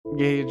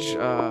Gage,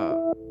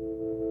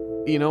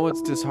 you know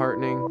what's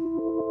disheartening?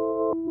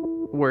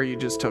 Where you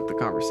just took the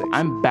conversation.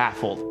 I'm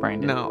baffled,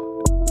 Brandon.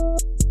 No.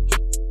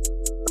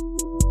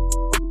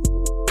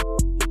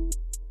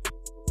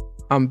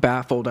 I'm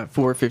baffled at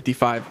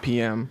 4:55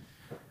 p.m.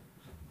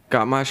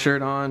 Got my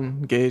shirt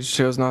on. Gage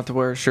chose not to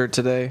wear a shirt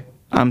today.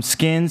 I'm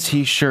skins,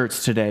 he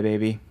shirts today,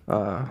 baby.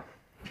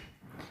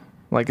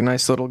 Like a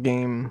nice little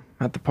game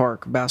at the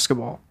park,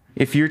 basketball.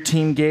 If you're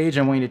Team Gage,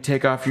 I want you to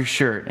take off your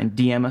shirt and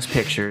DM us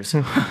pictures.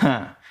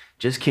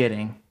 Just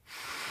kidding.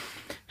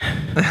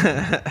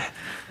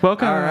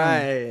 Welcome. All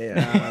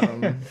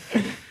right.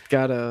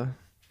 Got a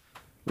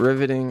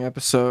riveting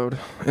episode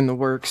in the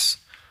works.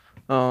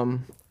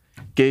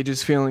 Gage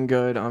is feeling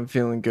good. I'm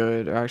feeling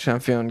good. Actually, I'm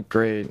feeling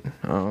great.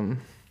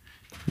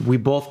 We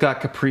both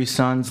got Capri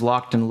Suns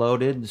locked and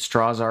loaded. The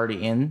straw's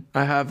already in.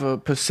 I have a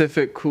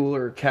Pacific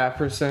Cooler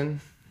Caperson.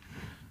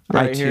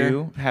 I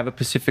too have a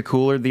Pacific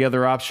Cooler. The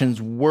other options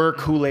were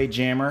Kool-Aid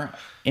Jammer.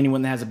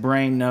 Anyone that has a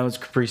brain knows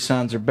Capri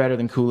Suns are better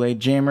than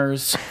Kool-Aid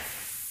Jammers.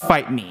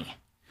 Fight me.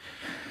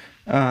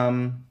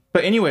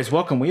 But anyways,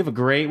 welcome. We have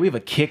a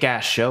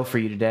kick-ass show for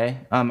you today.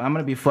 I'm going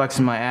to be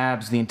flexing my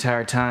abs the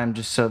entire time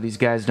just so these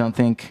guys don't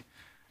think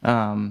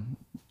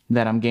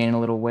that I'm gaining a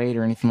little weight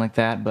or anything like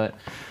that. But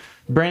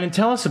Brandon,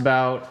 tell us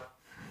about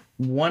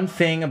one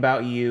thing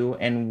about you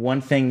and one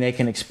thing they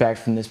can expect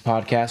from this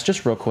podcast,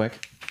 just real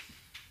quick.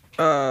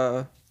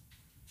 I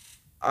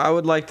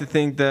would like to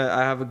think that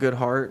I have a good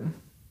heart,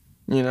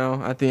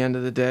 at the end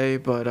of the day,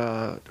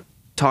 but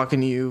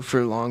talking to you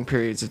for long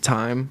periods of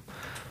time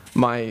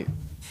might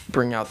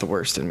bring out the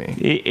worst in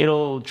me.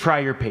 It'll try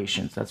your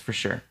patience, that's for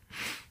sure.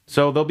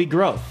 So there'll be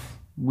growth.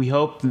 We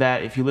hope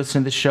that if you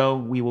listen to the show,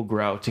 we will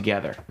grow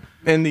together.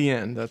 In the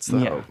end, that's the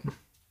hope.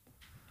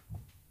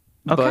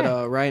 Okay.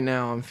 But right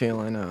now I'm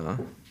feeling,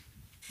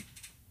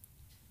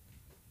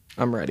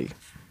 I'm ready.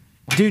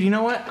 Dude, you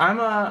know what?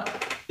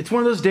 It's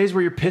one of those days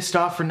where you're pissed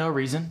off for no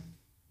reason.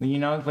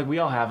 Like we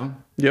all have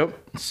them. Yep.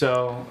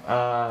 So,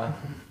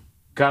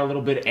 got a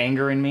little bit of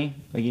anger in me.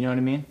 Like, you know what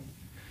I mean?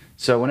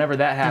 So whenever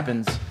that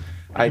happens,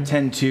 I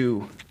tend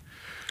to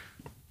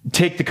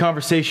take the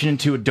conversation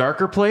into a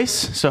darker place.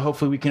 So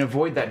hopefully we can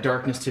avoid that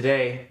darkness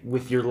today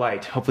with your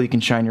light. Hopefully you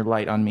can shine your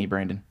light on me,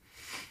 Brandon.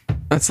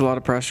 That's a lot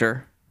of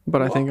pressure,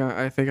 but I think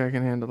I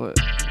can handle it.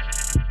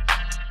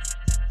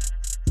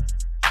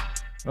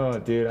 Oh,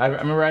 dude. I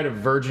remember I had a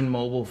Virgin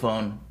mobile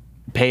phone.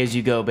 Pay as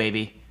you go,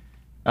 baby.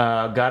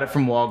 Got it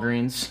from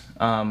Walgreens.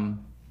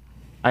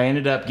 I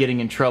ended up getting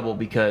in trouble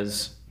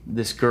because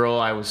this girl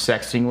I was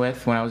sexting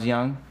with when I was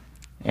young,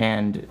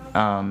 and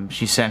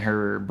she sent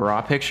her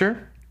bra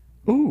picture.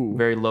 Ooh.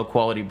 Very low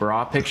quality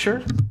bra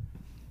picture.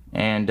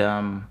 And,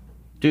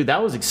 dude,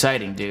 that was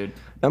exciting, dude.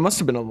 That must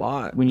have been a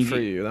lot for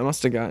you. That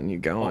must have gotten you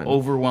going.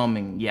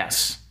 Overwhelming,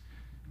 yes.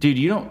 Dude,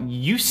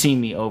 you've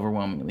seen me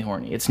overwhelmingly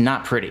horny. It's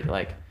not pretty.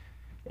 Like,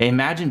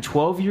 imagine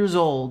 12 years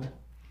old.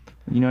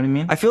 You know what I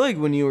mean? I feel like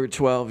when you were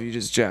 12, you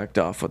just jacked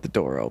off with the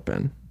door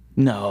open.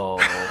 No.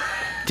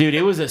 Dude,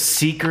 it was a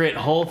secret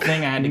whole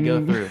thing I had to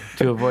go through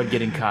to avoid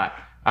getting caught.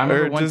 I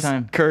remember one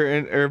time.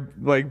 Curtain or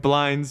like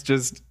blinds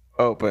just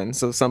open,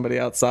 so somebody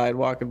outside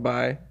walking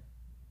by.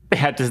 They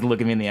had to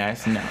look at me in the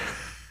eyes. No.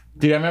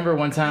 Dude, I remember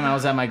one time I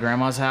was at my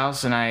grandma's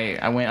house and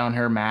I went on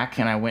her Mac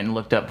and I went and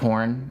looked up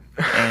porn.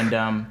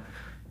 And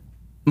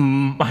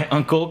my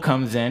uncle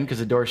comes in because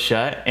the door's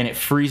shut and it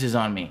freezes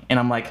on me. And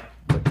I'm like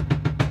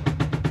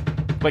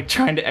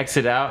trying to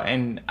exit out,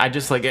 and I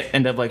just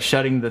end up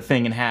shutting the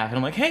thing in half. And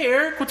I'm like, "Hey,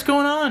 Eric, what's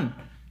going on?"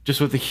 Just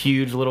with a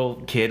huge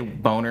little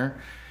kid boner.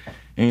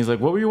 And he's like,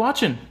 "What were you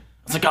watching?" I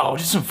was like, "Oh,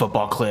 just some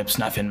football clips,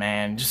 nothing,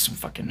 man. Just some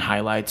fucking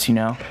highlights,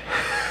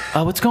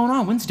 What's going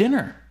on? When's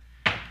dinner?"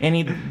 And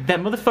that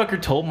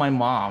motherfucker told my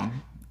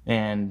mom,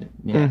 and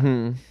yeah.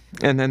 Mm-hmm.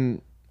 And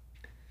then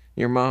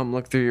your mom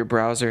looked through your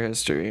browser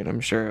history, and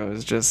I'm sure it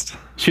was just...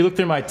 She looked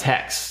through my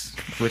texts,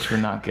 which were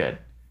not good.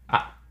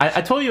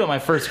 I told you about my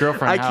first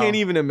girlfriend. I can't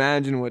even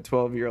imagine what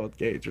 12-year-old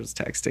Gage was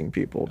texting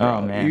people, bro.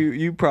 Oh, man.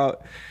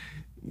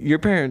 Your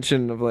parents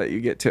shouldn't have let you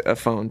get to a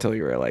phone until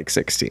you were like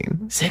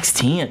 16.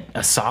 16?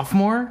 A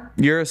sophomore?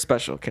 You're a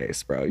special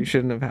case, bro. You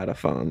shouldn't have had a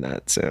phone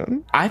that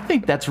soon. I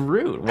think that's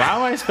rude. Why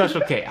am I a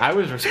special case? I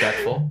was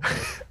respectful.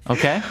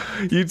 Okay?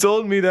 You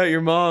told me that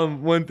your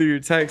mom went through your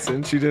text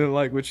and she didn't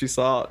like what she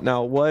saw.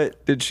 Now,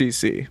 what did she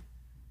see?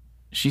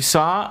 She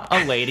saw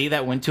a lady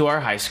that went to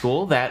our high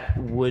school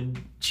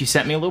she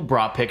sent me a little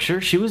bra picture.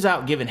 She was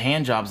out giving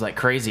hand jobs like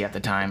crazy at the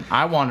time.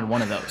 I wanted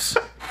one of those.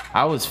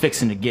 I was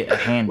fixing to get a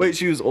hand. Wait,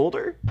 she was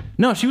older?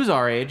 No, she was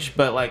our age,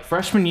 but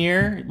freshman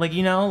year,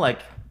 no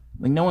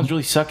one's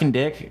really sucking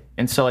dick.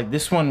 And so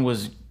this one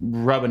was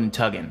rubbing and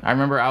tugging. I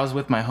remember I was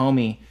with my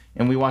homie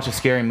and we watched a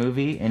scary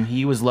movie and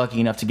he was lucky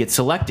enough to get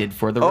selected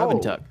for the rub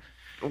and tug.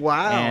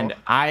 Wow. And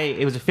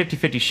it was a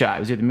 50-50 shot. It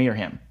was either me or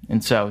him.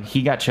 And so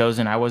he got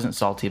chosen. I wasn't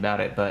salty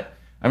about it, but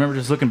I remember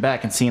just looking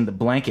back and seeing the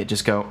blanket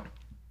just go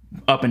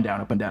up and down,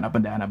 up and down, up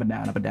and down, up and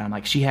down, up and down.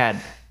 Like she had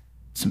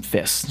some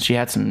fists. She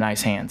had some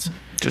nice hands.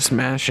 Just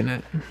mashing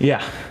it.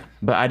 Yeah.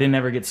 But I didn't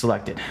ever get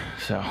selected.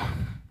 So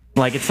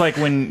Like, it's like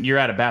when you're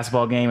at a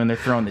basketball game and they're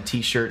throwing the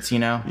T-shirts, you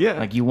know? Yeah.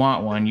 Like, you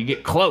want one. You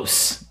get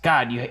close.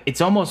 God,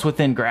 it's almost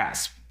within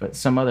grasp. But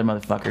some other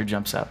motherfucker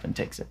jumps up and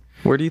takes it.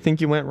 Where do you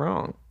think you went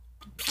wrong?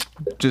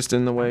 Just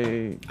in the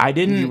way I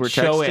didn't you were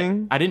show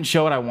texting? it. I didn't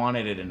show it I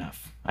wanted it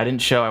enough. I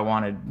didn't show I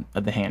wanted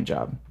the hand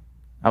job.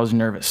 I was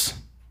nervous.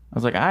 I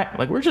was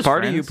like, we're just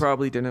Part friends. of you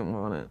probably didn't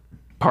want it.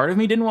 Part of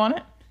me didn't want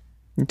it?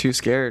 You're too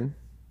scared.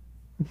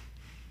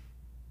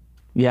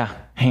 Yeah,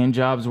 hand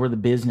jobs were the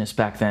business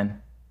back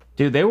then.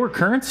 Dude, they were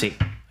currency.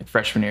 Like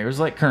freshman year, it was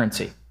like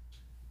currency.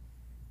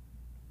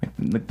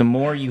 Like the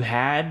more you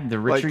had, the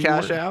richer Like you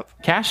Cash were.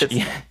 App? Cash,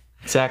 yeah,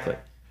 exactly.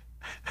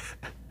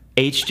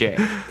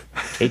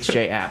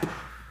 HJ app.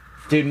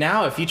 Dude,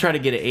 now if you try to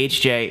get an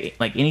HJ,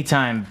 like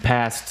anytime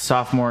past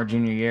sophomore,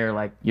 junior year,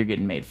 like you're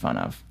getting made fun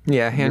of.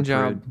 Yeah, hand You're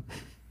job. prude.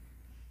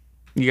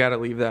 You got to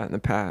leave that in the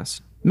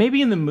past.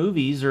 Maybe in the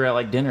movies or at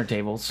like dinner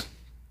tables,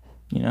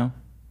 you know?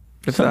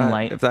 If Something that,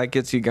 light. if that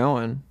gets you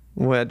going.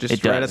 What, just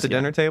It right does, at the yeah.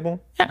 dinner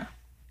table? Yeah.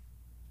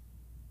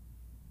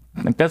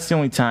 Like that's the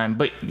only time,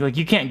 but like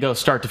you can't go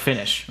start to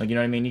finish. Like you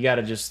know what I mean? You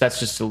gotta that's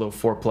just a little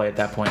foreplay at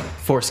that point.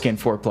 Foreskin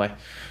foreplay.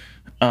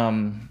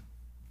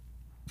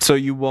 So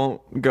you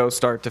won't go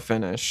start to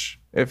finish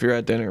if you're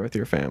at dinner with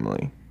your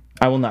family.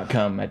 I will not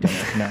come at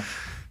dinner. No,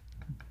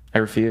 I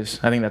refuse.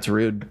 I think that's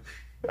rude.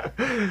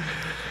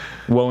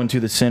 Woe unto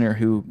the sinner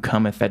who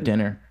cometh at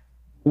dinner.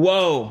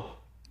 Whoa!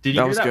 Did you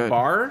That hear was that good.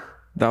 bar?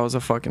 That was a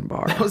fucking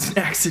bar. That was an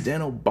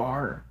accidental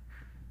bar.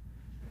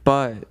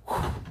 But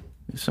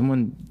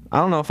Someone I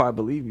don't know if I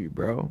believe you,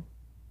 bro.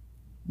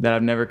 that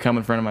I've never come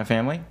in front of my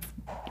family.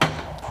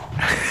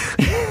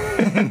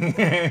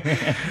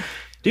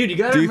 Dude, you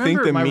gotta Do you think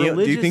remember the my meal?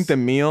 religious... Do you think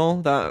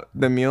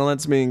the meal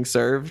that's being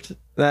served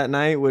that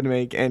night would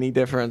make any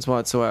difference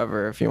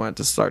whatsoever if you went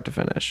to start to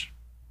finish?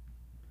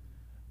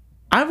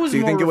 I was Do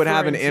you more think it would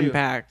have an referring to-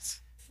 impact?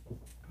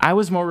 I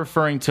was more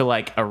referring to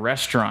like a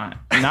restaurant,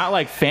 not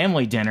like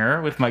family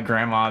dinner with my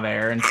grandma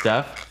there and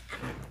stuff.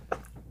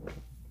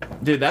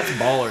 Dude, that's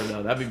baller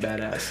though. That'd be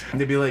badass.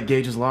 They'd be like,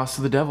 Gage is lost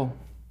to the devil.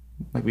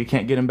 Like we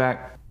can't get him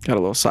back. Got a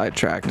little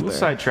sidetracked A little there.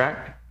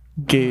 sidetrack.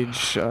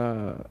 Gage,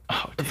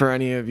 for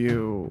any of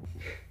you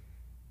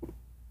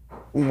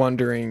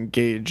wondering,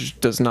 Gage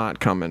does not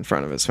come in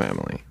front of his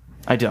family.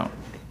 I don't.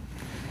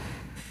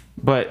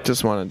 But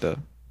Just wanted to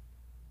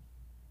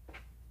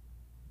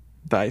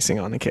the icing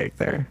on the cake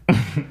there.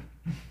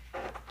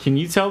 can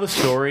you tell the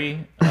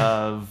story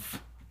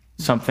of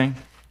something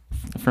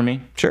for me?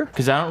 Sure.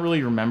 Because I don't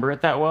really remember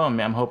it that well.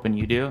 I'm hoping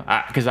you do.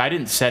 Because I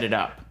didn't set it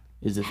up,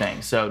 is the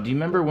thing. So do you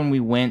remember when we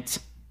went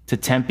to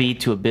Tempe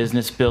to a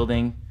business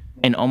building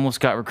and almost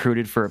got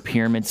recruited for a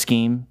pyramid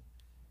scheme?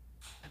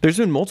 There's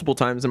been multiple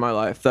times in my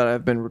life that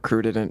I've been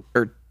recruited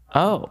or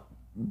Oh.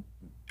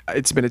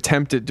 it's been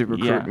attempted to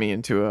recruit Yeah. me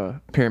into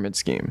a pyramid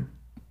scheme.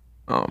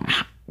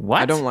 What?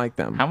 I don't like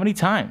them. How many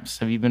times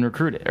have you been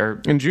recruited?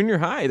 Or In junior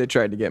high, they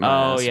tried to get my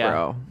ass, yeah.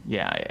 bro.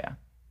 Yeah.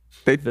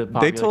 They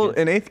popular told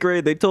kids. in 8th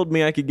grade they told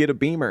me I could get a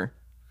Beamer.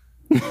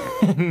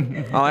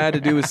 All I had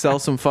to do was sell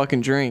some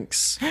fucking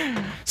drinks,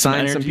 sign some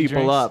energy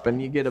people drinks. up,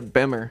 and you get a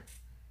Beamer.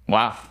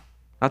 Wow.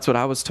 That's what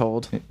I was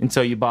told. And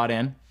so you bought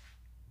in?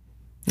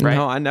 Right.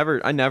 No, I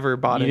never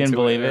bought You into didn't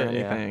believe it or it?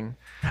 Yeah. anything.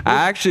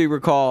 I actually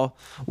recall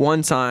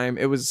one time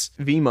it was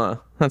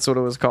Vima. That's what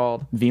it was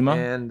called. Vima?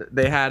 And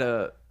they had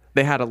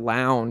a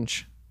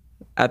lounge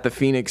at the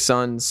Phoenix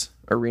Suns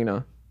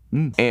arena,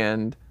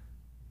 and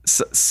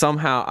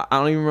somehow I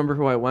don't even remember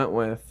who I went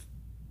with,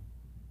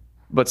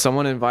 but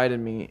someone invited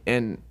me,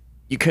 and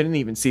you couldn't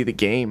even see the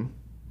game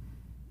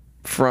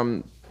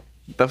from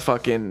the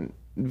fucking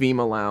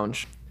Vima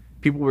lounge.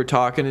 People were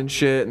talking and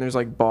shit, and there's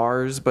like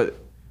bars, but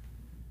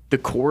the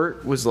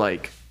court was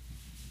like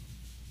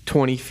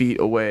 20 feet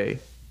away.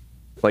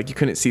 Like you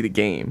couldn't see the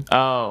game.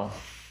 Oh.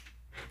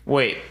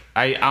 Wait.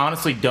 I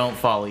honestly don't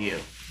follow you.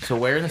 So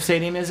where in the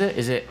stadium is it?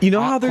 Is it You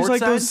know how there's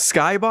like courtside? those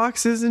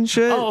skyboxes and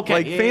shit? Oh, okay.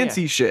 Like Yeah,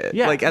 fancy yeah. shit.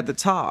 Yeah. Like at the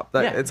top.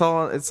 Yeah.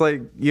 It's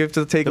like you have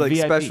to take The like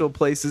VIP. special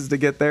places to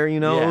get there, you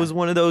know? Yeah. It was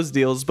one of those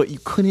deals, but you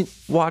couldn't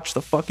watch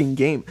the fucking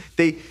game.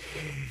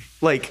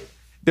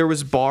 There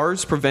was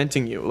bars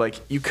preventing you. Like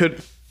you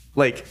could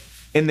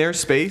in their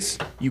space,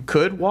 you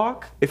could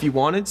walk if you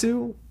wanted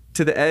to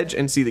the edge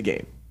and see the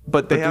game.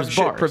 But they have there's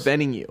shit bars.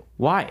 preventing you.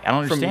 Why? I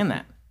don't understand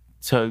that.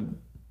 So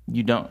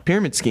you don't.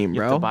 Pyramid scheme, You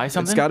bro. have to buy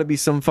something? It's got to be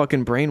some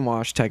fucking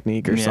brainwash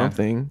technique or Yeah.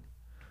 something.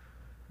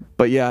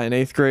 But yeah, in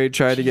 8th grade,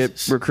 tried to get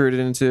Jesus. recruited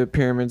into a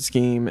pyramid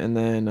scheme, and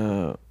then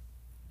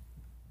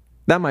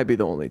that might be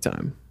the only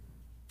time.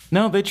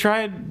 No, they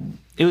tried.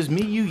 It was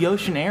me, you,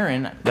 Yosh, and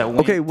Aaron that went.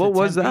 Okay, what to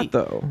was Tempe. that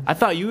though? I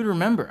thought you would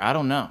remember. I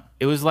don't know.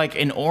 It was like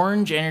an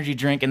orange energy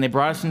drink, and they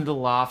brought us into the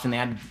loft, and they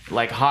had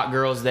like hot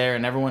girls there,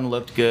 and everyone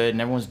looked good,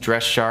 and everyone's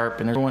dressed sharp,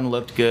 and everyone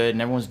looked good,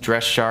 and everyone's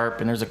dressed sharp,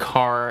 and there's a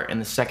car in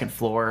the second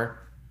floor,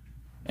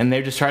 and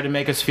they just tried to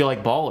make us feel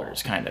like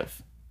ballers, kind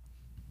of.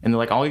 And they're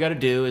like, all we got to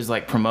do is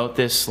like promote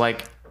this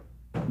like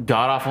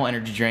god awful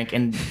energy drink,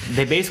 and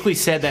they basically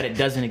said that it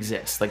doesn't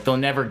exist. Like they'll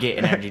never get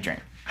an energy drink.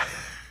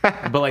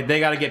 But like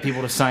they got to get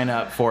people to sign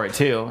up for it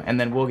too, and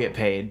then we'll get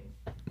paid.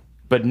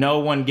 but no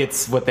one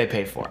gets what they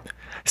pay for.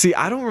 See,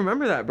 I don't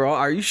remember that, bro.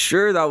 Are you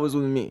sure that was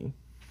with me?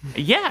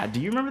 Yeah.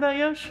 Do you remember that,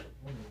 Yosh?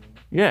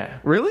 Yeah.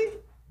 Really?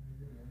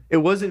 It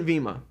wasn't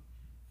Vima.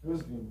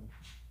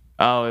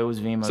 Oh, it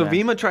was Vima. So then.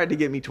 Vima tried to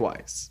get me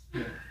twice.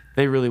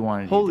 They really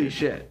wanted. Holy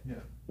shit.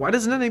 Why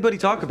doesn't anybody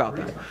talk about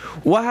that?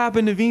 What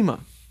happened to Vima?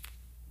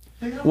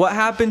 What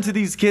happened to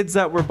these kids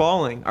that were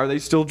balling? Are they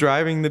still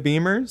driving the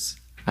Beamers?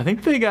 I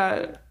think they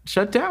got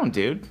shut down,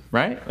 dude.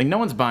 Right? Like no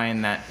one's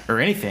buying that or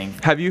anything.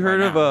 Have you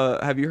heard of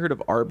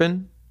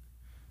Arbin?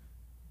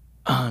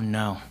 Oh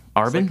no,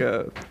 It's Arbin? like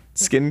a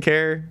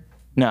skincare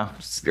No.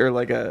 or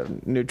like a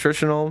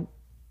nutritional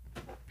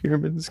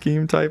pyramid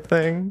scheme type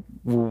thing.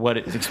 What?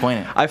 Explain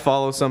it. I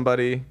follow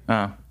somebody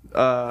Oh.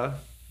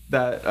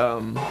 that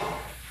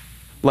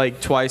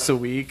like twice a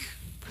week.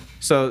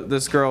 So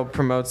this girl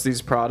promotes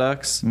these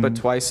products, but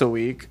twice a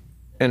week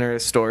in her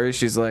story,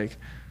 she's like,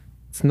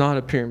 "It's not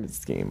a pyramid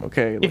scheme,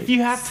 okay? Like, If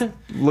you have to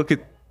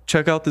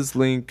check out this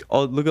link.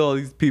 Look at all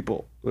these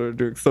people that are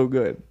doing so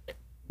good.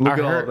 Look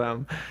at all of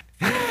them."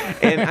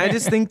 And I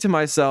just think to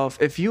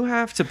myself, if you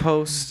have to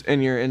post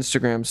in your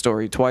Instagram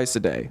story twice a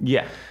day,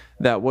 Yeah.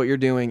 that what you're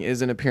doing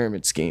isn't a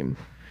pyramid scheme,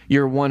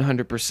 you're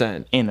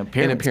 100% In a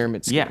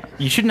pyramid scheme. Yeah.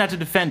 You shouldn't have to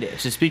defend it. It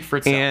should speak for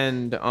itself.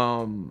 And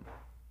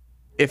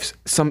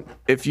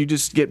if you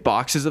just get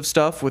boxes of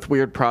stuff with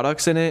weird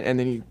products in it and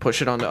then you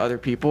push it onto other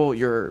people,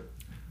 you're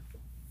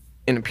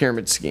in a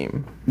pyramid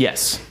scheme.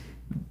 Yes.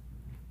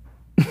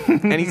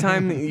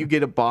 Anytime that you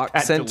get a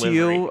box sent to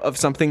delivery. you of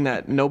something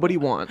that nobody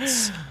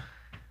wants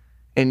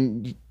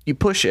and you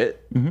push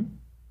it,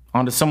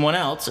 Onto someone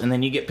else, and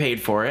then you get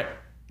paid for it.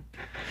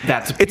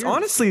 That's it's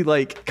honestly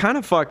like kind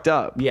of fucked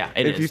up. Yeah,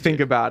 it if is, you think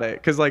about it,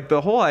 because like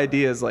the whole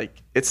idea is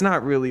like it's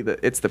not really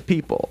it's the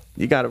people.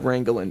 You got to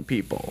wrangle in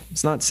people.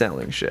 It's not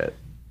selling shit.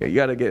 You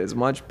got to get as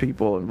much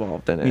people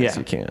involved in it as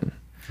you can.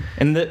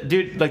 And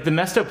the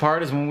messed up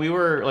part is when we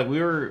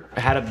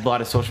had a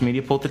lot of social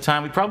media pull at the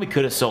time. We probably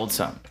could have sold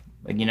some,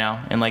 like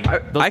and like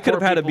I could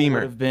have had a Beamer.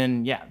 Would have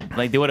been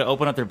like they would have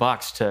opened up their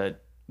box to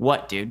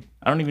what, dude?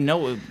 I don't even know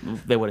what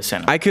they would have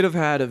sent them. I could have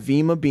had a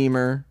Vima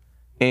Beamer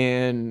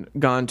and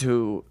gone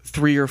to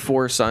 3 or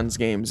 4 Suns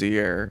games a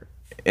year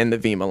in the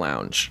Vima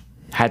Lounge.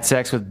 Had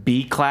sex with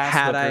B class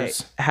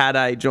hookers. Had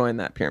I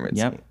joined that pyramid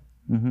scheme.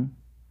 Mm-hmm.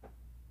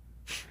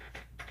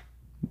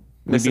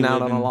 Missing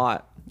out on a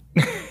lot.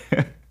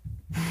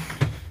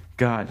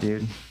 God,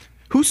 dude.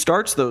 Who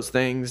starts those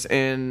things?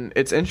 And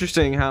it's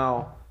interesting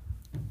how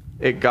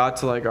it got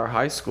to like our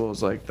high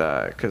schools like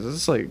that, because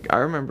it's like I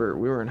remember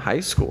we were in high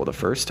school the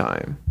first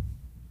time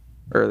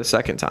or the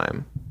second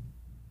time.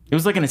 It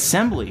was like an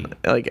assembly.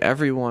 Like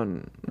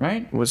everyone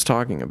right was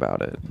talking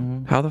about it.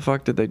 How the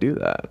fuck did they do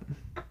that?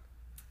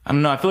 I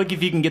don't know. I feel like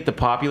if you can get the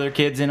popular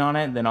kids in on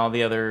it, then all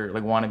the other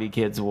like wannabe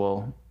kids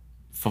will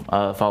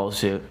follow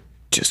suit.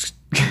 Just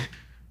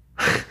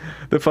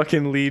the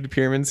fucking lead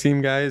pyramid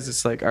scheme guy is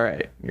just like, all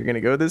right, you're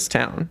gonna go to this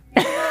town.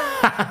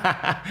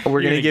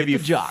 We're gonna give you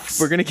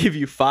jocks. We're gonna give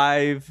you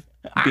 5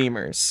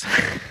 Beamers.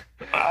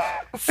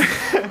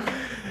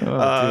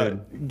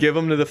 Give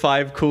them to the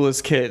 5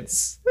 coolest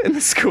kids in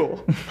the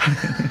school,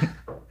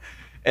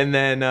 and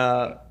then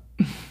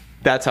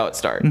that's how it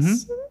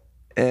starts.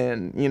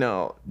 And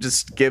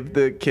just give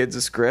the kids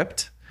a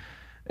script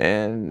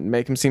and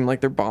make them seem like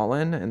they're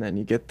balling, and then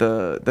you get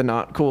the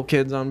not cool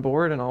kids on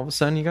board, and all of a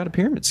sudden you got a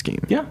pyramid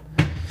scheme. Yeah,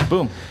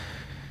 boom.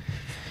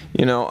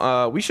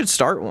 We should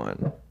start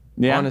one.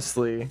 Yeah.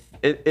 Honestly,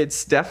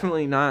 it's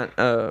definitely not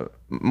a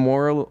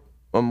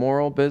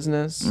moral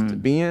business to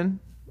be in,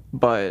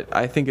 but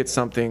I think it's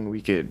something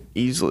we could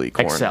easily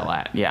excel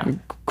at. Yeah,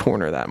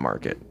 corner that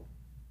market.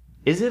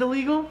 Is it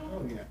illegal?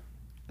 Oh yeah.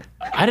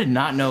 I did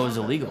not know it was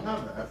illegal.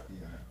 Not the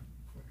FBI.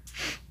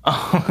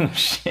 Oh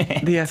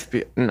shit. The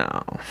FBI?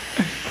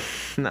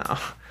 No.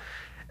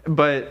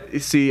 But you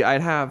see,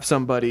 I'd have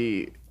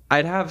somebody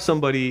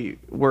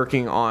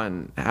working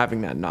on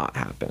having that not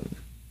happen.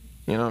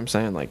 You know what I'm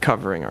saying? Like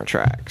covering our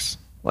tracks.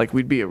 Like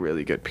we'd be a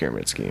really good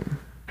pyramid scheme.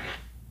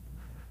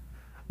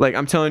 Like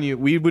I'm telling you,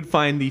 we would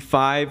find the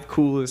 5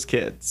 coolest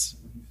kids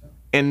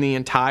in the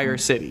entire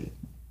city,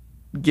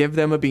 give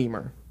them a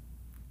Beamer,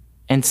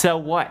 and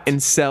sell what?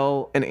 And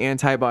sell an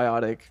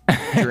antibiotic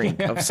drink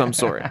of some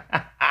sort.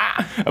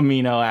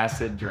 Amino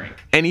acid drink.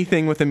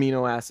 Anything with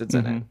amino acids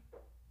in it.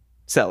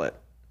 Sell it.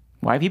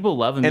 Why people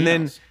love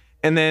aminos?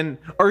 And then,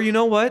 or you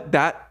know what?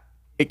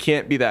 It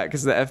can't be that,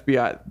 because the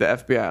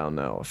FBI don't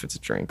know if it's a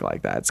drink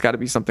like that. It's got to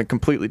be something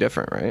completely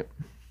different, right?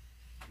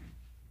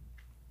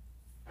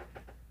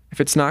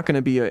 If it's not going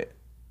to be a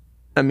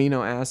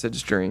amino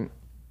acids drink,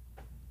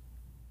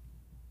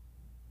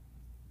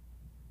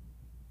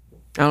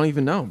 I don't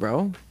even know,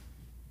 bro.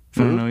 I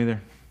don't know either.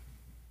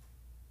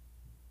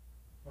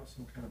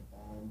 Some kind of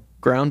bomb.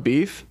 Ground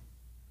beef?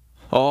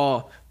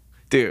 Oh,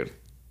 dude.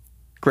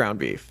 Ground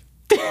beef.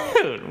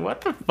 Dude,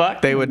 what the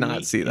fuck? They would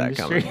not see that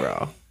coming,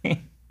 bro.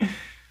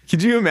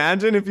 Could you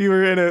imagine if you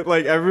were in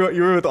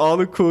you were with all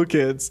the cool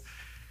kids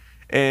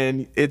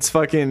and it's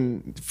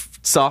fucking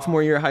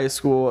sophomore year of high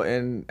school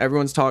and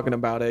everyone's talking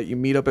about it. You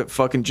meet up at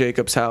fucking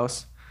Jacob's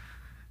house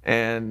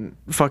and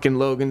fucking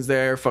Logan's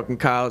there, fucking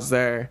Kyle's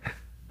there,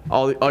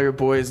 all your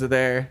boys are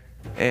there,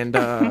 and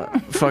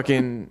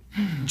fucking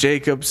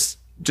Jacob's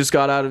just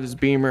got out of his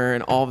Beamer,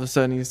 and all of a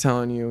sudden he's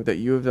telling you that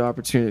you have the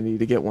opportunity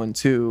to get one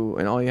too,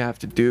 and all you have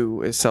to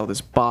do is sell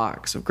this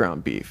box of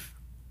ground beef.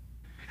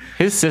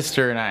 His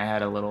sister and I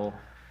had a little...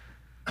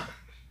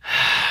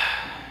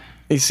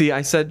 You see,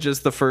 I said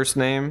just the first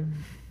name.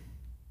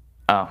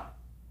 Oh,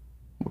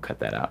 we'll cut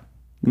that out.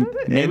 Maybe and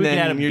we can add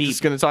then a you're beep.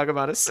 just going to talk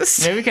about his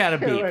sister. Maybe we can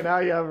add a beep. Right now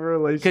you have a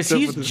relationship Because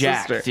he's with his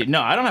jacked. sister. Dude.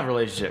 No, I don't have a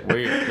relationship. The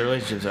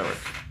relationship's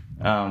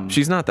over.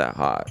 She's not that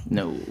hot.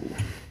 No.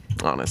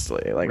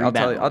 Honestly. Like, Read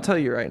that I'll tell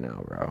you right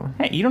now, bro.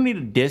 Hey, you don't need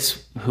to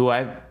diss who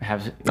I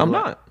have. I'm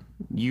not.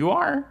 You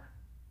are,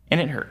 and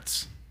it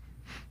hurts.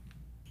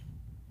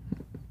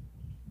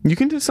 You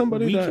can do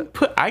somebody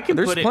that... I can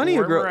there's put it plenty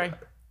of wherever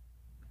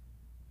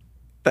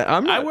that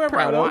I'm not wherever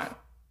proud I of. want.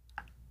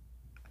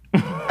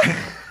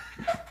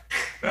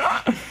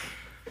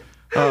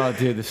 Oh,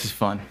 dude, this is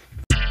fun.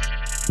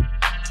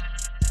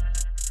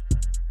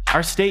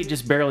 Our state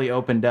just barely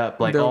opened up,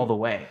 like, all the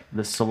way.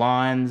 The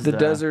salons. The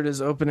desert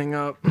is opening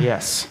up.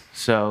 Yes.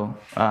 So,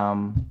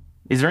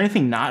 is there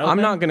anything not open?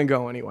 I'm not going to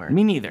go anywhere.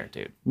 Me neither,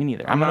 dude. Me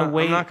neither. I'm going to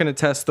wait. I'm not going to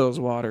test those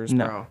waters,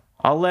 No. bro.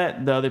 I'll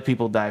let the other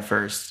people die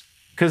first.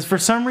 Because for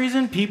some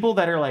reason, people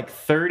that are like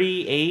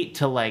 38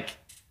 to like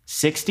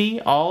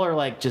 60 all are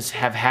like just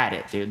have had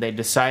it, dude. They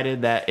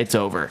decided that it's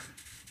over.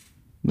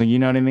 You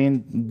know what I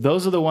mean?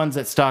 Those are the ones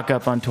that stock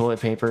up on toilet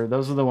paper.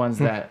 Those are the ones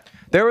that...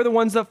 They were the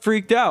ones that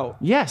freaked out.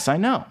 Yes, I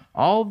know.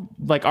 All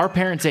like our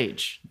parents'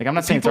 age. Like I'm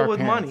not saying People it's our with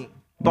parents. money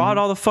bought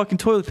all the fucking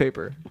toilet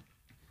paper.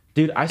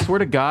 Dude, I swear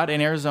to God, in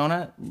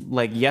Arizona,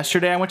 like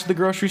yesterday I went to the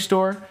grocery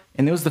store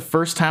and it was the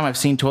first time I've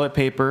seen toilet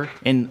paper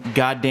in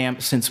goddamn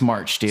since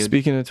March, dude.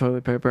 Speaking of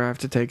toilet paper, I have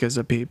to take as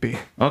a pee-pee.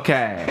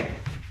 Okay.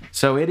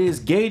 So it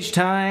is Gage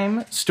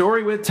time.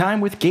 Story with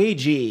time with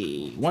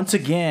Gagey. Once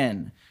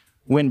again,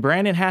 when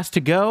Brandon has to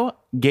go,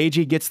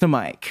 Gagey gets the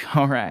mic.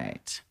 All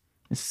right.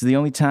 This is the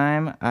only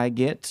time I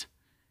get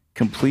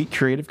complete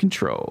creative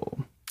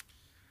control.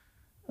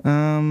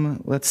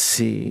 Let's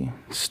see.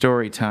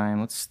 Story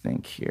time. Let's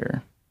think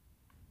here.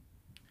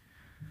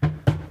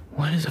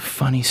 What is a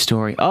funny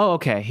story? Oh,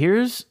 okay.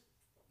 Here's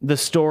the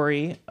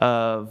story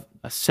of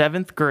a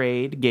 7th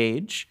grade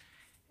Gage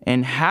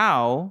and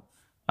how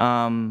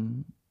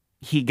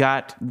he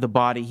got the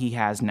body he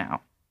has now.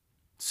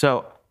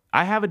 So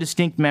I have a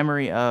distinct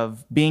memory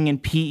of being in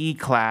PE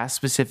class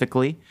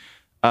specifically.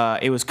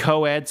 It was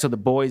co-ed, so the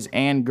boys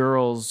and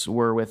girls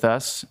were with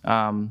us.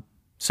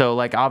 So,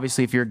 like,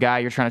 obviously, if you're a guy,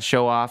 you're trying to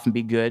show off and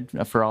be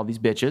good for all these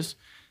bitches.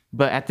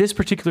 But at this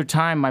particular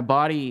time, my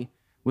body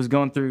was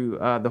going through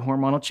the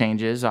hormonal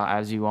changes,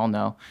 as you all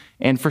know.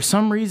 And for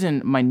some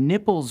reason, my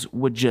nipples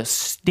would just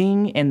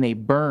sting and they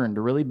burned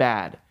really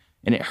bad.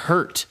 And it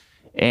hurt.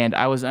 And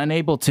I was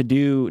unable to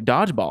do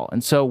dodgeball.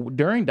 And so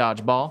during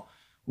dodgeball,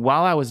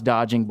 while I was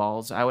dodging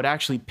balls, I would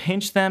actually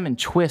pinch them and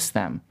twist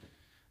them.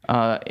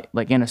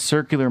 Like in a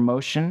circular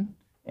motion,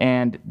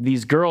 and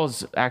these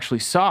girls actually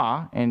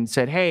saw and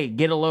said, "Hey,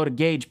 get a load of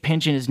Gage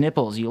pinching his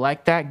nipples. You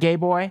like that, gay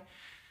boy?"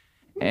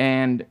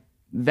 And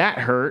that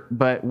hurt,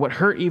 but what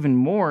hurt even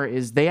more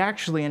is they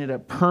actually ended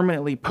up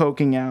permanently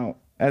poking out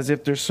as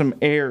if there's some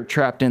air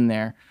trapped in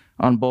there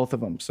on both of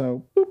them.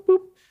 So, boop,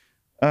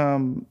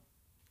 boop.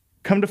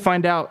 Come to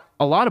find out,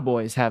 a lot of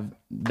boys have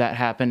that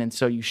happen, and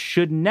so you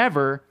should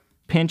never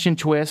pinch and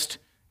twist.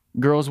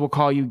 Girls will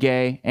call you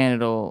gay, and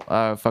it'll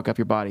fuck up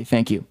your body.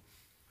 Thank you.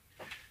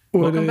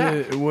 Welcome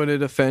back. Would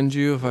it offend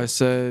you if I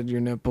said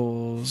your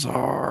nipples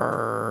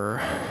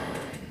are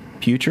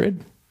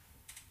putrid?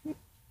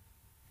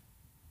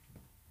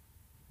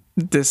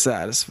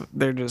 Dissatisfied.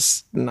 They're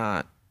just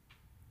not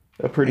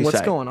a pretty sight.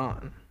 What's going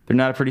on? They're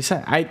not a pretty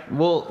sight.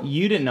 Well,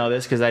 you didn't know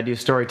this because I do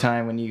story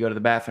time when you go to the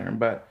bathroom,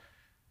 but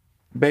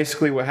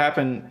basically what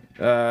happened...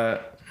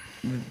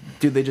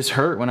 dude, they just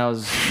hurt when I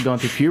was going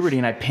through puberty,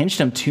 and I pinched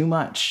them too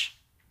much.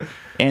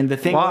 And the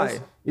thing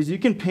is you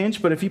can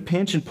pinch, but if you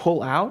pinch and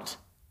pull out,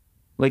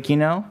 like, you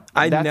know,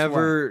 I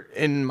never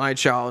in my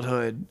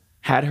childhood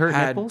had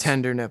nipples?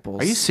 Tender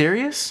nipples. Are you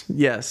serious?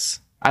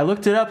 Yes. I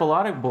looked it up. A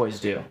lot of boys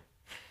do.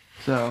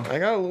 So I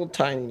got a little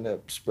tiny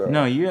nips, bro.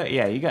 No,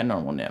 you got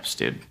normal nips,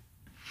 dude.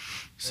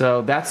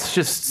 So that's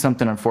just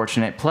something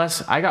unfortunate.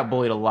 Plus, I got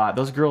bullied a lot.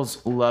 Those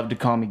girls loved to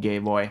call me gay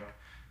boy,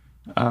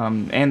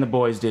 and the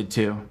boys did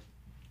too.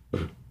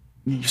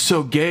 You're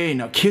so gay,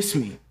 now kiss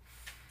me,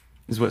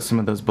 is what some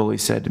of those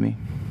bullies said to me.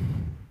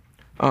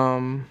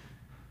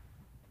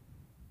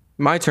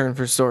 My turn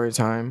for story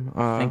time.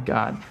 Thank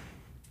God.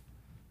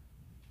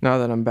 Now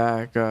that I'm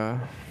back,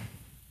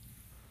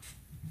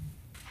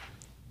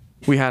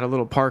 we had a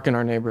little park in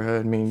our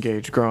neighborhood, me and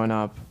Gage growing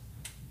up.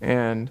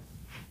 And,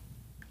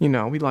 you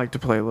know, we like to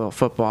play a little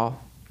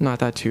football. Not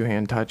that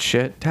two-hand touch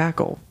shit.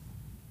 Tackle.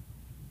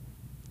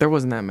 There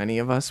wasn't that many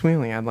of us. We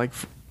only had, like,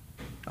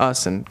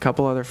 us and a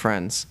couple other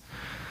friends.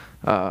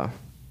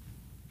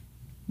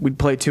 We'd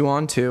play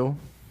 2-on-2.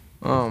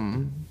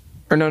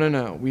 Or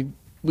no.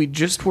 We'd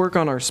just work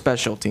on our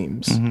special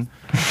teams.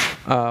 Mm-hmm.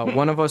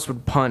 one of us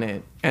would punt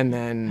it, and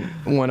then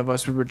one of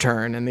us would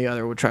return, and the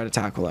other would try to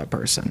tackle that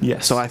person.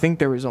 Yes. So I think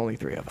there was only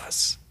 3 of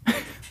us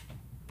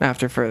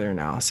after further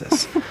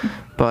analysis.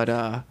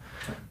 But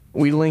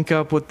we'd link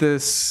up with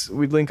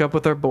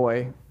our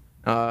boy.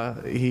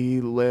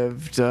 He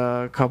lived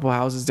a couple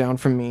houses down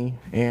from me,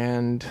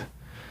 and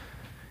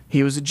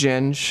he was a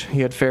ginge.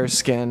 He had fair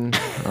skin.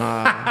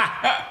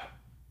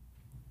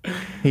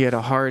 He had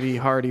a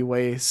hardy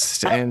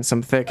waist and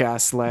some thick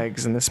ass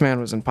legs, and this man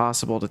was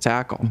impossible to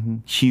tackle. Mm-hmm.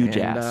 Huge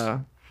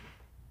ass.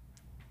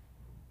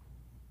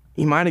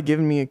 He might have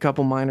given me a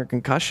couple minor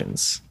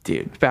concussions,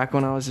 dude. back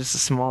when I was just a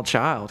small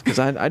child, because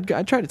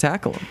I'd try to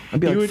tackle him. I'd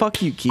be like,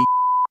 "Fuck you, Keith."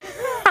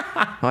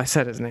 Oh, I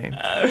said his name.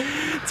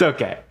 It's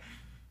okay.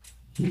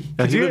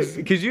 Could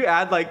you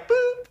add like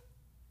boop,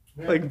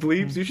 like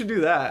bleeps? You should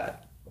do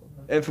that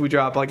if we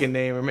drop like a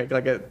name or make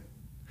like a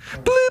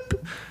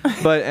bloop.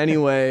 But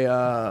anyway,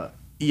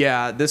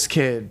 yeah, this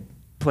kid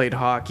played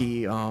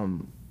hockey.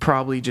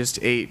 Probably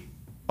just ate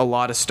a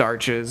lot of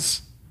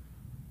starches,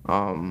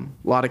 a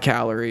lot of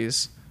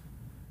calories,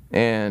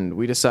 and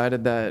we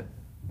decided that,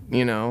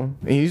 you know,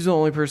 he's the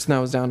only person that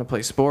was down to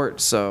play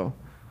sports. So,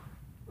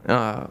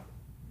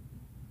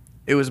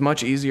 it was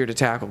much easier to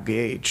tackle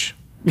Gage.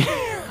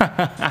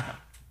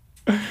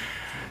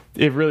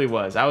 It really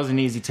was. I was an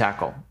easy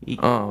tackle,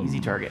 easy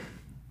target.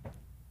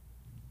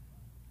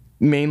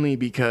 Mainly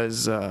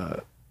because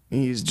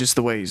he's just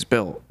the way he's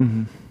built.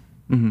 Mm-hmm.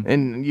 Mm-hmm.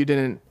 And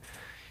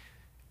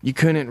you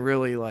couldn't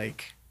really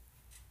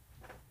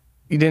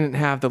you didn't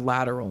have the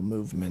lateral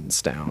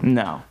movements down.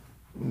 No.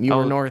 You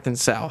were north and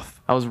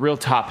south. I was real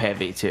top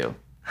heavy too.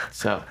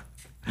 So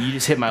you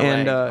just hit my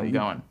leg, I'm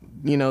going.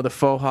 You know, the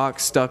faux hawk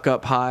stuck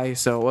up high,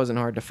 so it wasn't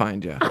hard to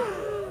find you.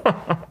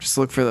 Just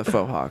look for the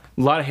faux hawk.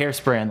 A lot of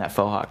hairspray on that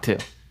faux hawk too.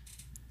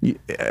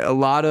 A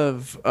lot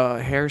of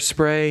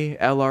hairspray,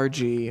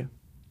 LRG,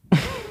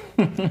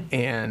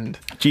 and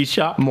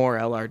G-Shock. More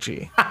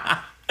LRG.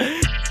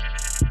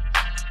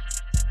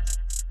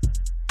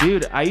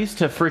 Dude, I used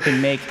to freaking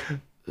make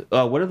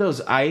what are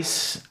those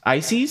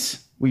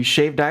ices? Where you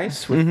shaved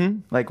ice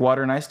with like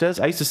water and ice does?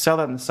 I used to sell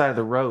that on the side of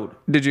the road.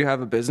 Did you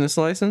have a business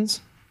license?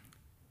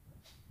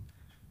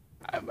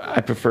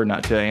 I prefer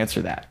not to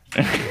answer that.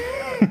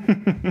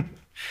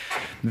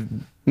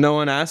 No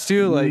one asked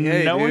you, like,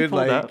 hey, no dude,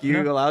 like, up,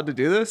 you allowed to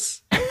do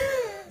this?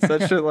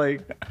 Such a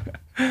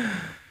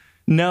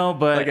no,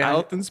 but like a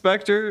health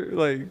inspector,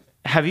 like.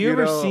 Have you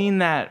ever seen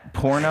that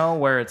porno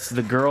where it's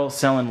the girl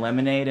selling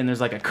lemonade and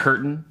there's like a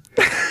curtain,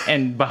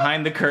 and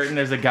behind the curtain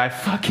there's a guy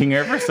fucking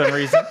her for some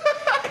reason,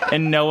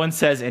 and no one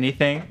says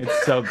anything?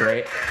 It's so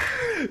great.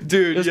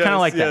 Dude, it was kind of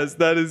like that. Yes,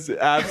 that is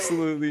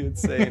absolutely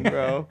insane,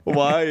 bro.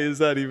 Why is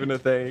that even a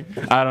thing?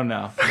 I don't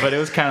know, but it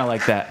was kind of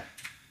like that.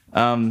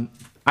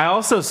 I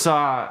also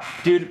saw,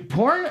 dude,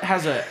 porn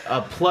has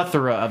a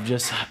plethora of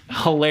just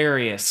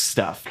hilarious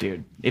stuff,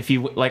 dude. If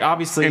you like,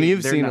 obviously, and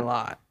you've seen a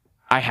lot.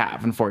 I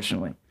have,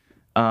 unfortunately.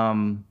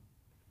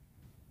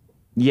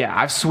 Yeah,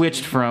 I've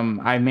switched from,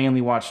 I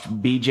mainly watched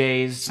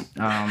BJ's,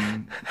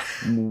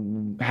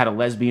 had a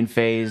lesbian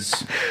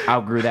phase,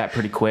 outgrew that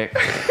pretty quick.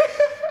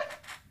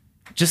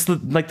 Just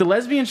like the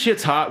lesbian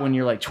shit's hot when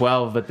you're like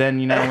 12, but then,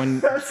 you know, when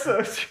that's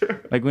so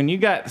true. Like when you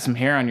got some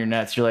hair on your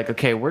nuts, you're like,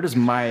 okay, where does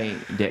my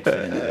dick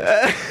fit into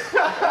this?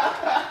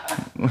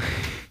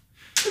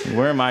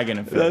 Where am I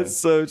gonna fit? That's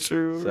so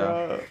true,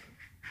 bro.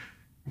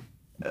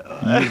 You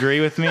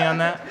agree with me on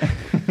that?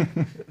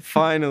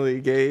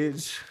 Finally,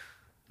 Gage.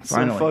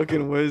 Finally. Some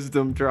fucking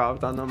wisdom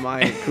dropped on the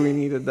mic. We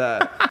needed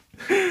that.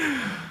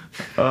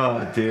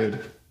 Oh, dude.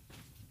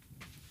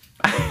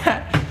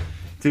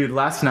 Dude,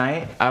 last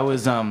night I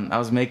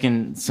was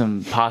making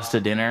some pasta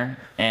dinner,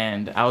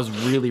 and I was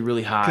really,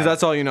 really high. Because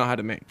that's all you know how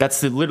to make.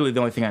 That's literally the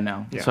only thing I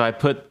know. Yeah. So I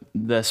put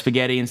the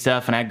spaghetti and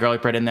stuff, and I had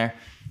garlic bread in there,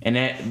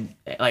 and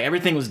like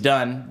everything was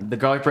done. The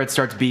garlic bread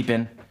starts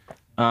beeping.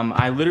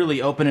 I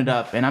literally open it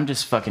up, and I'm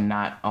just fucking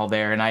not all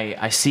there. And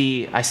I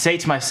say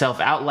to myself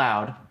out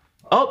loud,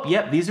 "Oh,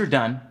 yep, these are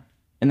done."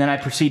 And then I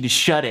proceed to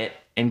shut it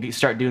and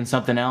start doing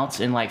something else.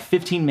 And like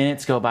 15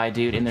 minutes go by,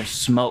 dude, and there's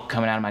smoke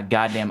coming out of my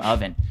goddamn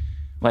oven.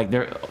 Like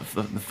the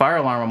fire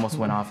alarm almost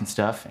went off and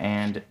stuff.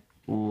 And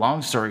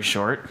long story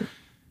short,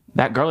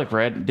 that garlic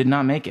bread did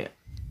not make it.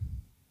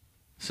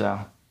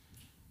 So,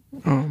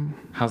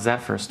 how's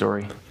that for a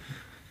story?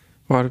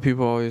 Why do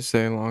people always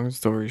say long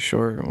story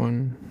short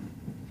when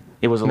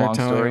it was a long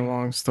telling story? A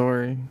long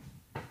story.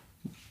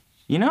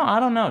 You know, I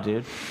don't know,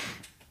 dude.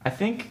 I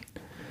think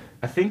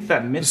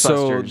that Mythbusters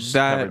so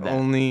that covered that.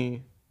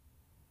 Only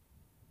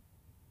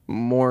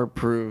more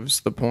proves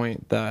the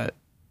point that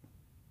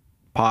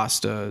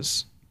pasta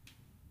is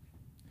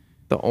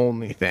the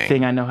only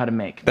thing I know how to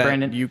make. That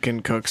Brandon, you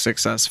can cook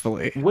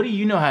successfully. What do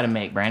you know how to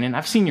make, Brandon?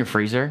 I've seen your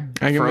freezer.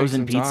 I can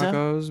frozen make some pizza.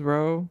 Tacos,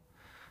 bro.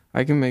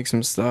 I can make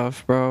some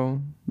stuff,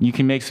 bro. You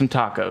can make some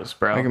tacos,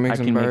 bro. I can make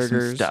some burgers.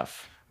 Make some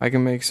stuff. I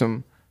can make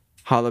some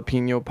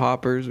jalapeno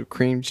poppers with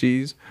cream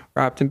cheese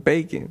wrapped in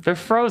bacon. They're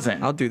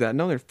frozen. I'll do that.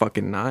 No, they're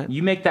fucking not.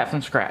 You make that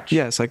from scratch.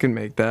 Yes, I can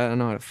make that. I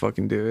know how to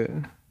fucking do it.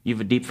 You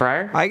have a deep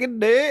fryer? I can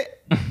do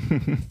it.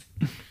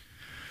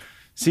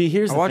 See,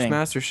 here's I the watch thing.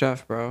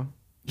 MasterChef, bro.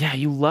 Yeah,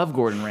 you love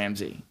Gordon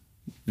Ramsay.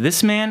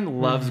 This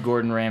man loves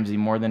Gordon Ramsay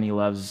more than he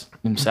loves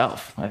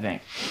himself, I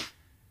think.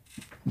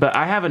 But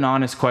I have an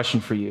honest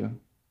question for you.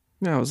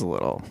 That was a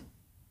little.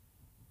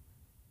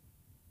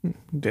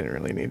 Didn't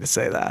really need to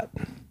say that.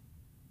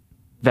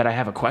 That I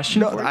have a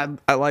question for you?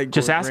 I like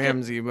Just Gordon ask it.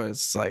 Ramsay, but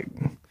it's like.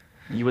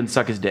 You wouldn't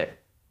suck his dick.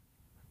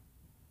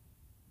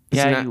 It's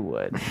Yeah, not- you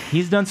would.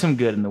 He's done some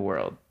good in the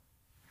world.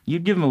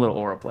 You'd give him a little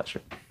oral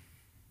pleasure.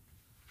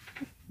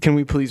 Can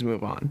we please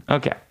move on?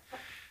 Okay.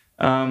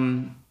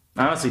 I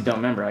honestly don't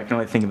remember. I can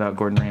only think about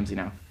Gordon Ramsay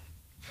now.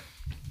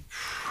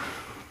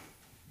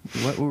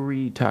 What were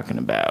we talking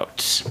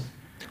about?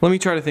 Let me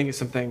try to think of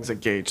some things that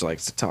Gage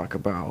likes to talk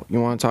about.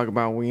 You want to talk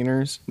about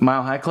wieners?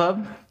 Mile High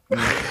Club?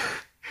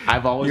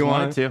 I've always You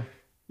wanted wanna- to.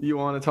 You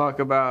want to talk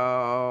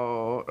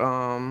about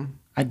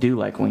I do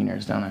like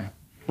wieners, don't I?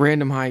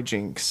 random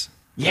hijinks?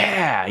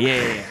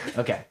 Yeah.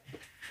 Okay.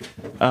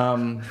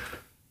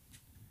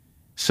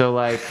 So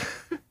like,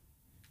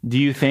 do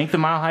you think the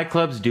Mile High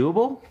Club's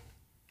doable?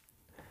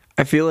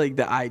 I feel like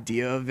the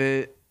idea of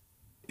it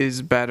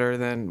is better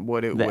than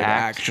what it The would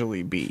act?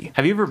 actually be.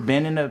 Have you ever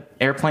been in an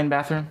airplane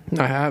bathroom?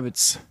 I have.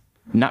 It's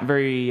Not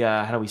very,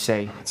 how do we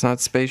say, not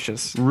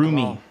spacious.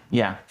 roomy.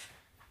 Yeah.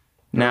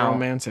 Now Now,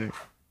 romantic.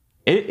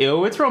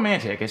 it's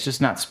romantic. It's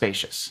just not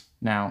spacious.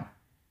 Now,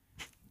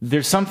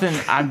 there's something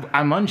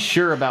I'm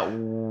unsure about.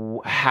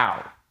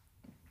 How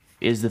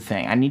is the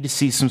thing? I need to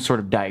see some sort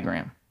of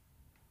diagram.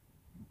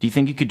 Do you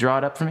think you could draw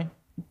it up for me?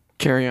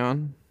 Carry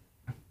on.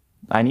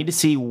 I need to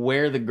see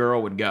where the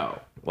girl would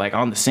go. Like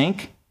on the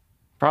sink,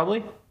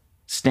 probably.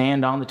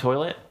 Stand on the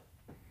toilet.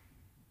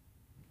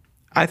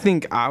 I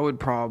think I would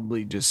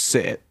probably just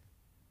sit,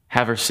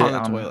 Have her sit On the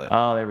on toilet.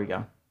 Oh, there we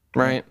go.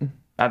 right?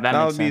 That That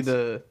makes would be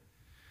sense.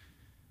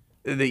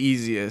 the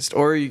easiest.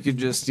 Or you could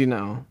just,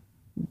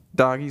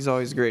 doggy's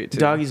always great too.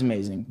 Doggy's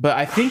amazing. But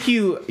I think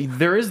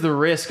there is the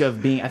risk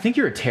of being, I think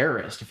you're a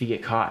terrorist if you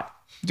get caught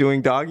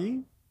Doing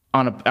doggy?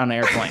 on an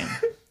airplane.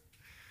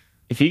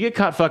 If you get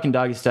caught fucking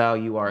doggy style,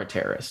 you are a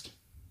terrorist.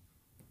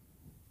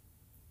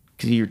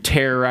 Because you're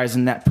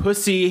terrorizing that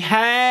pussy.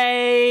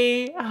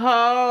 Hey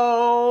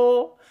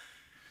ho.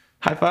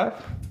 High five.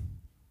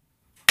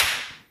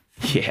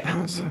 Yeah.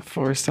 That was a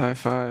forced high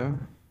five.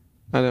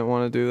 I didn't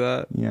want to do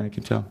that. Yeah, I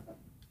can tell.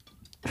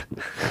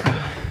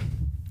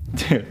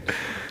 Dude.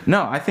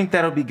 No, I think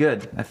that'll be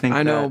good.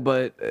 I know,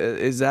 but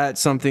is that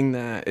something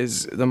that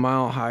is the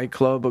Mile High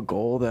Club a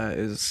goal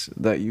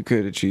that you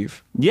could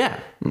achieve? Yeah.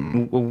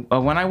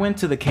 When I went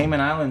to the Cayman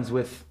Islands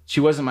she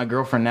wasn't my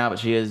girlfriend now, but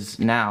she is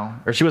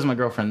now. Or she wasn't my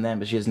girlfriend then,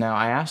 but she is now.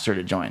 I asked her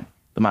to join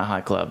the Mile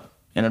High Club.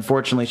 And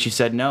unfortunately, she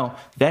said no.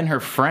 Then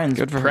her friends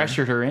Good for her.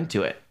 pressured her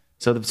into it.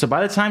 So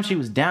by the time she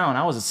was down,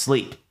 I was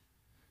asleep.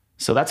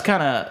 So that's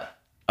kind of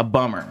a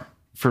bummer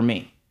for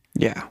me.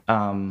 Yeah.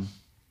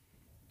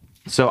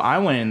 So I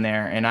went in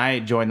there and I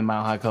joined the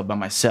Mile High Club by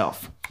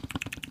myself.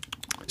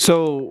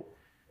 So,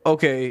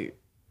 okay,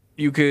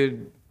 you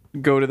could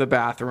go to the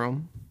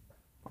bathroom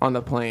on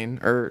the plane,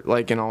 or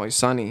like in Always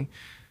Sunny,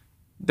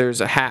 there's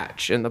a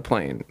hatch in the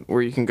plane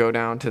where you can go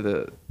down to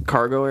the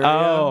cargo area.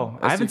 Oh,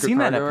 a I haven't secret seen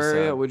that cargo episode.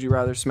 Area. Would you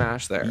rather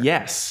smash there?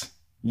 Yes.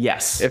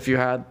 If you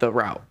had the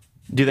route.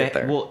 Do they? get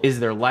there. Well, is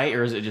there light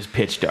or is it just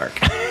pitch dark?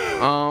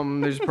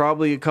 There's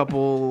probably a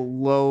couple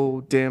low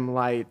dim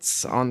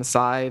lights on the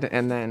side,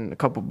 and then a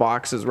couple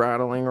boxes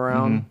rattling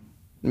around.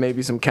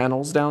 Maybe some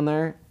kennels down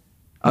there.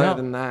 Other No.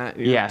 than that,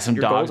 Yeah, some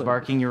you're dogs golden.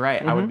 barking. You're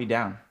right. I would be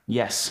down.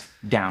 Yes,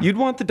 down. You'd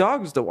want the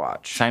dogs to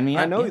watch. Sign me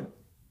I up, know yeah.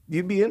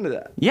 you'd be into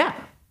that. Yeah,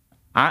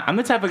 I'm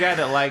the type of guy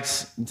that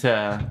likes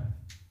to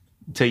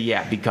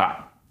be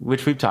caught,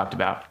 which we've talked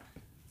about.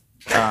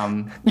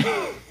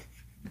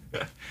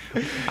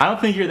 I don't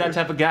think you're that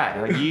type of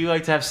guy. Like you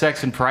like to have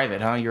sex in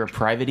private, huh? You're a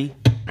privatey.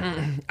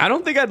 I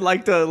don't think I'd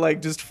like to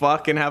just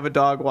fuck and have a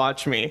dog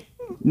watch me.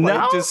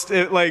 No?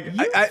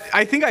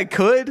 I think I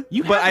could,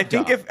 You but have a I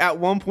think dog. if at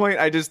one point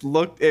I just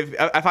looked, if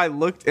I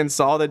looked and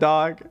saw the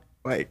dog,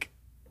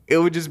 it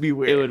would just be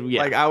weird. It would,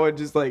 yeah. I would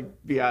just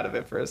be out of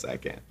it for a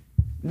second.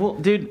 Well,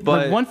 dude,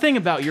 But- one thing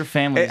about your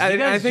family, is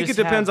I think it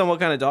depends on what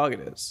kind of dog it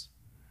is.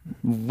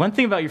 One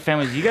thing about your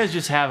family is you guys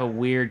just have a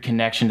weird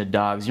connection to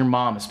dogs. Your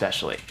mom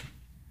especially.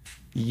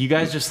 You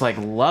guys just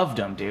loved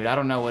them, dude. I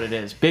don't know what it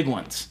is. Big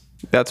ones.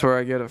 That's where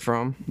I get it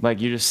from. Like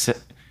you just.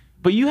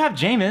 But you have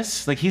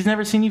Jameis. Like he's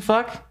never seen you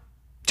fuck.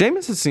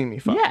 Jameis has seen me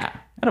fuck. Yeah,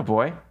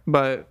 attaboy.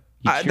 But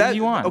cheers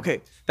you on.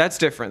 Okay, that's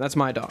different. That's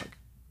my dog.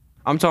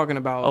 I'm talking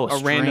about Oh,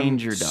 a random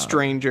stranger dog.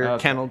 stranger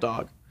Okay. kennel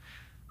dog.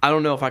 I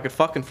don't know if I could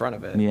fuck in front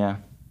of it. Yeah.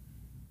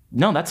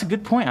 No, that's a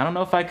good point. I don't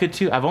know if I could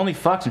too. I've only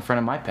fucked in front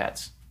of my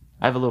pets.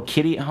 I have a little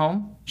kitty at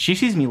home. She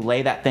sees me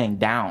lay that thing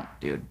down,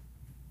 dude.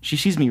 She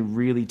sees me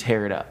really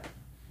tear it up.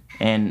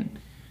 And,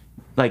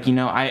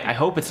 I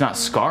hope it's not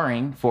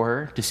scarring for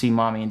her to see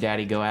mommy and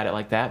daddy go at it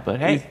like that.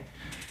 But, hey,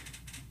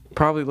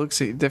 Probably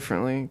looks at you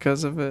differently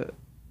because of it.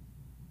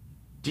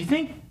 do you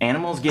think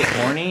animals get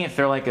horny if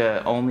they're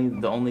the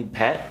only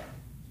pet?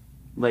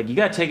 Like, you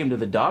got to take them to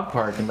the dog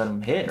park and let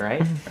them hit,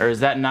 right? Or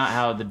is that not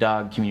how the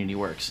dog community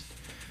works?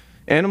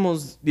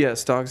 Animals,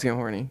 yes, dogs get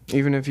horny.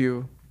 Even if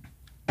you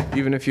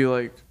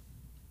like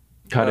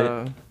Cut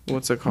it.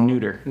 What's it called?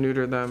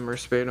 Neuter them or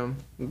spay them.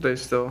 They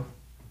still.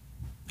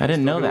 I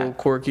didn't know get a little that.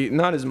 quirky,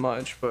 not as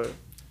much, but.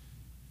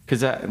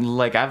 Cause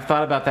I've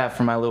thought about that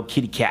for my little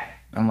kitty cat.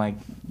 I'm like,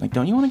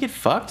 don't you want to get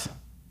fucked?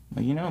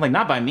 Like, you know, like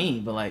not by me,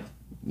 but like,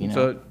 you know,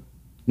 So,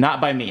 not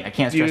by me. I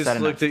can't stress that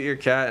enough. You just looked at your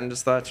cat and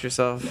just thought to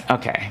yourself,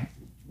 Okay.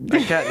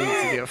 that cat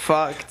needs to get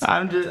fucked.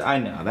 I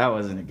know that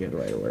wasn't a good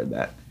way to word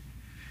that.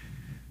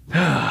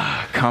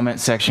 Comment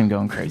section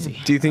going crazy.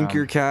 Do you think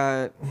your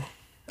cat?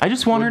 I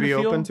just want would her to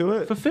be feel open to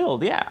it?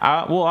 fulfilled. Yeah.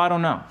 I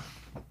don't know.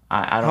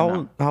 I don't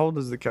know. How old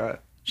is the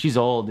cat? She's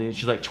old, dude.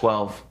 She's like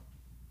 12.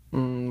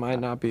 Might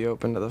not be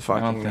open to the I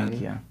fucking. don't think.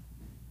 then. Yeah.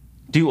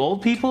 Do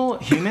old people,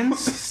 humans,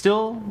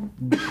 still,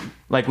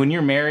 like when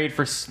you're married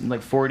for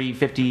like 40,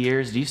 50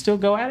 years, do you still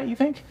go at it, you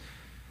think?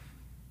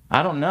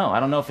 I don't know. I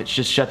don't know if it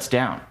just shuts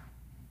down.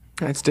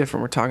 That's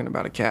different. We're talking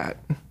about a cat.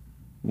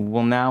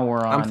 Well, now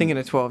we're on. I'm thinking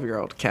a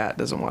 12-year-old cat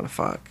doesn't want to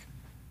fuck.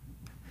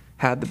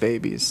 Had the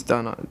babies,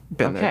 been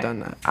there, done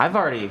that. I've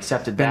already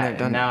accepted Been that, there,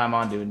 done and now that. I'm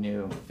on to a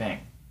new thing.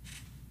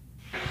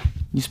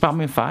 You spot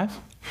me a 5?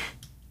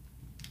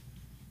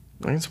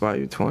 I can spot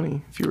you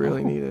 20 if you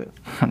really need it.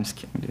 I'm just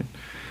kidding, dude.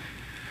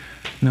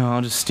 No,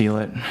 I'll just steal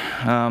it.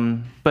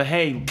 But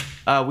hey,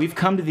 we've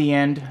come to the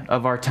end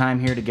of our time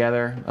here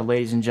together,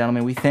 ladies and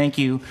gentlemen. We thank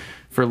you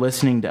for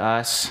listening to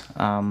us.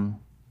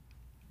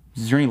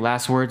 Is there any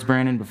last words,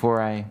 Brandon,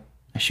 before I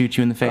shoot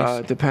you in the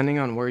face? Depending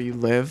on where you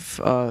live,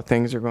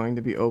 things are going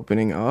to be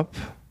opening up.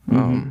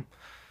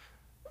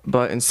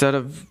 But instead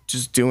of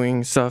just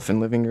doing stuff and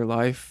living your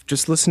life,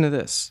 just listen to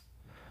this.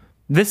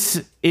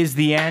 This is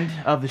the end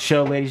of the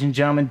show, ladies and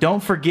gentlemen. Don't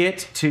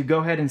forget to go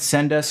ahead and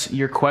send us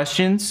your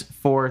questions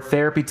for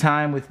therapy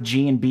time with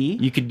G and B.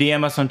 You could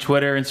DM us on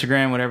Twitter,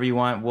 Instagram, whatever you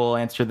want. We'll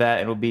answer that.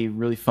 It'll be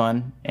really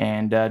fun.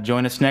 And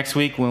join us next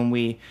week when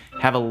we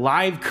have a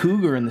live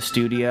cougar in the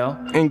studio.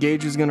 And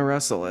Gage is going to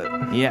wrestle it.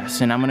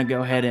 Yes, and I'm going to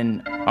go ahead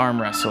and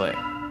arm wrestle it.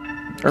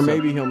 Or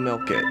maybe he'll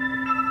milk it.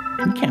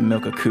 You can't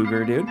milk a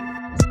cougar, dude.